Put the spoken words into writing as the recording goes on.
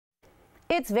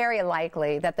It's very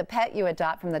likely that the pet you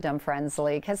adopt from the Dumb Friends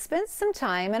League has spent some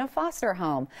time in a foster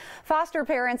home. Foster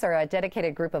parents are a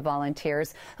dedicated group of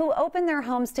volunteers who open their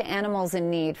homes to animals in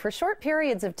need for short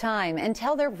periods of time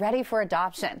until they're ready for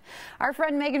adoption. Our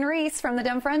friend Megan Reese from the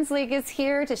Dumb Friends League is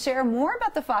here to share more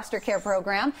about the foster care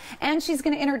program, and she's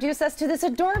going to introduce us to this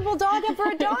adorable dog up for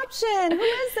adoption. Who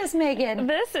is this, Megan?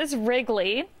 This is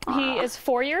Wrigley. He is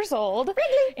 4 years old. Wrigley.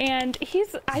 And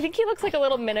I think he looks like a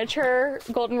little miniature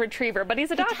golden retriever, but he's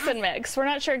a dachshund mix. We're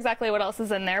not sure exactly what else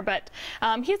is in there, but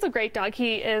he's a great dog.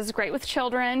 He is great with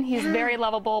children. He's very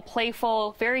lovable,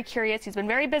 playful, very curious. He's been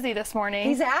very busy this morning.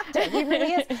 He's active. He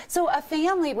really is. So a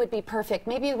family would be perfect,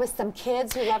 maybe with some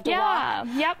kids who love to walk.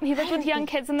 Yep. He lived with young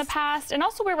kids in the past, and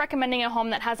also we're recommending a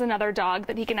home that has another dog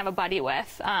that he can have a buddy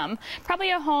with. Probably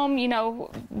a home, you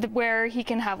know, where he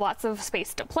can have lots of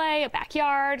space to play, a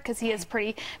backyard, because he is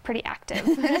pretty active.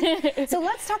 So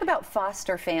let's talk about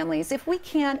foster families. If we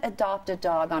can't adopt a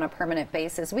dog on a permanent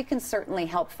basis, we can certainly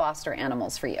help foster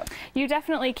animals for you. You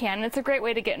definitely can. It's a great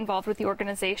way to get involved with the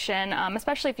organization,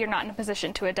 especially if you're not in a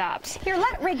position to adopt. Here,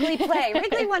 let Wrigley play.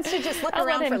 Wrigley wants to just look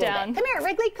around for a little bit. Come here,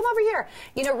 Wrigley. Come over here.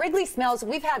 You know, Wrigley smells.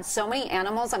 We've had so many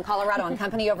animals on Colorado and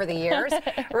Company over the years.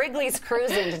 Wrigley's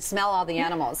cruising to smell all the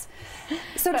animals.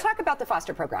 So talk about the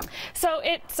foster program. So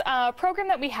it's a program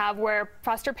that we have where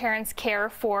foster parents care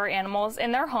for animals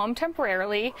in their home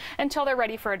temporarily until they're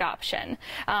ready for adoption.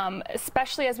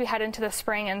 Especially as we head into the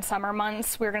spring and summer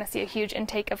months, we're going to see a huge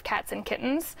intake of cats and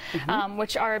kittens,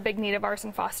 which are a big need of ours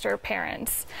in foster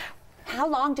parents. How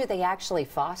long do they actually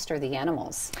foster the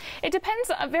animals? It depends,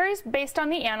 varies based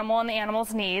on the animal and the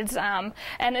animal's needs, and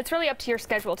it's really up to your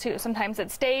schedule too. Sometimes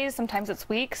it's days, sometimes it's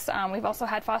weeks. We've also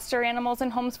had foster animals in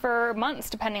homes for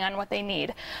months depending on what they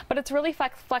need. But it's really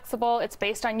flexible. It's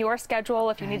based on your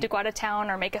schedule. If you need to go out of town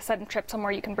or make a sudden trip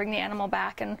somewhere, you can bring the animal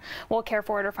back and we'll care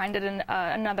for it or find it in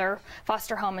another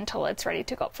foster home until it's ready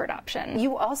to go up for adoption.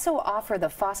 You also offer the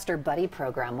Foster Buddy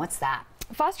program. What's that?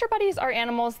 Foster buddies are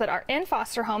animals that are in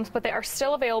foster homes, but they are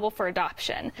still available for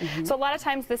adoption. So a lot of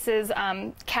times this is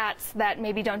cats that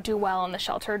maybe don't do well in the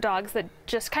shelter, dogs that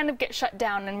just kind of get shut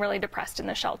down and really depressed in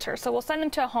the shelter. So we'll send them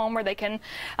to a home where they can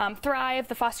thrive.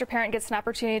 The foster parent gets an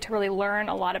opportunity to really learn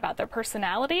a lot about their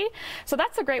personality. So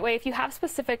that's a great way if you have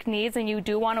specific needs and you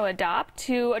do want to adopt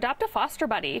a foster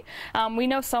buddy. We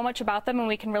know so much about them and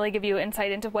we can really give you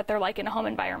insight into what they're like in a home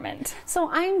environment. So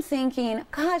I'm thinking,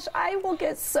 gosh, I will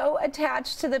get so attached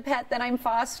to the pet that I'm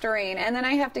fostering and then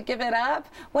I have to give it up.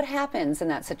 What happens in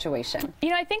that situation? You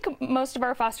know, I think most of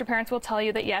our foster parents will tell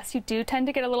you that yes, you do tend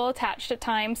to get a little attached at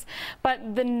times,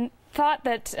 but the thought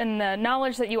that and the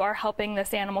knowledge that you are helping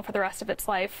this animal for the rest of its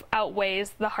life outweighs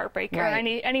the heartbreak or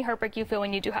any heartbreak you feel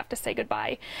when you do have to say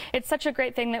goodbye. It's such a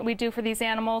great thing that we do for these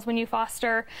animals when you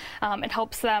foster. It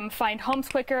helps them find homes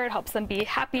quicker, it helps them be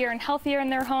happier and healthier in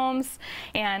their homes,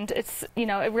 and it's, you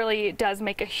know, it really does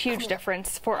make a huge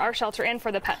difference for our shelter and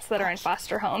for the pets that are in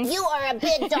foster homes. You are a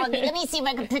big doggy. Let me see if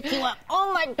I can pick you up.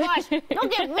 Oh my gosh,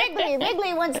 look at Wrigley.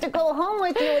 Wrigley wants to go home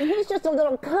with you and he's just a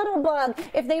little cuddle bug.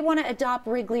 If they want to adopt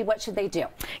Wrigley, what should they do?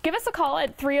 Give us a call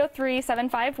at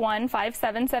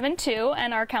 303-751-5772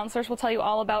 and our counselors will tell you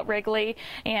all about Wrigley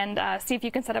and see if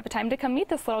you can set up a time to come meet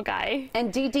this little guy.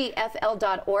 And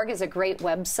ddfl.org is a great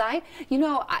website. You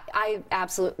know, I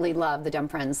absolutely love the Dumb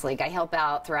Friends League. I help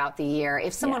out throughout the year.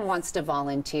 If someone wants to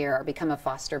volunteer or become a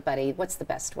foster buddy, what's the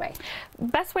best way?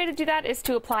 Best way to do that is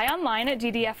to apply online at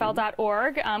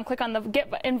ddfl.org. Click on the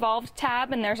Get Involved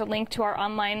tab and there's a link to our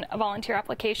online volunteer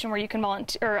application where you can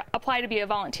apply to be a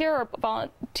volunteer or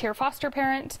volunteer foster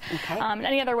parent. And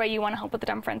any other way you want to help with the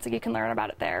Dumb Friends League, you can learn about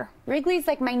it there. Wrigley's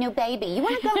like my new baby. You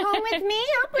want to go home with me?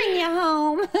 I'll bring you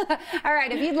home. All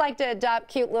right, if you'd like to adopt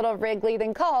cute little Wrigley,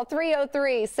 then call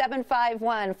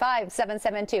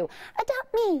 303-751-5772.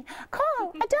 Adopt me.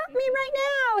 Call. Adopt me right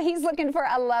now. He's looking for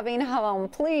a loving home.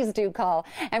 Please do call.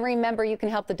 And remember, you can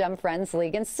help the Dumb Friends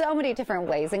League in so many different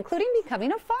ways, including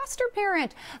becoming a foster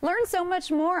parent. Learn so much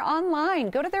more online.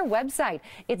 Go to their website.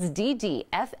 It's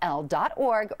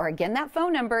ddfl.org, or again, that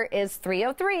phone number is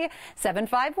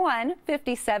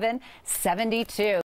 303-751-5772.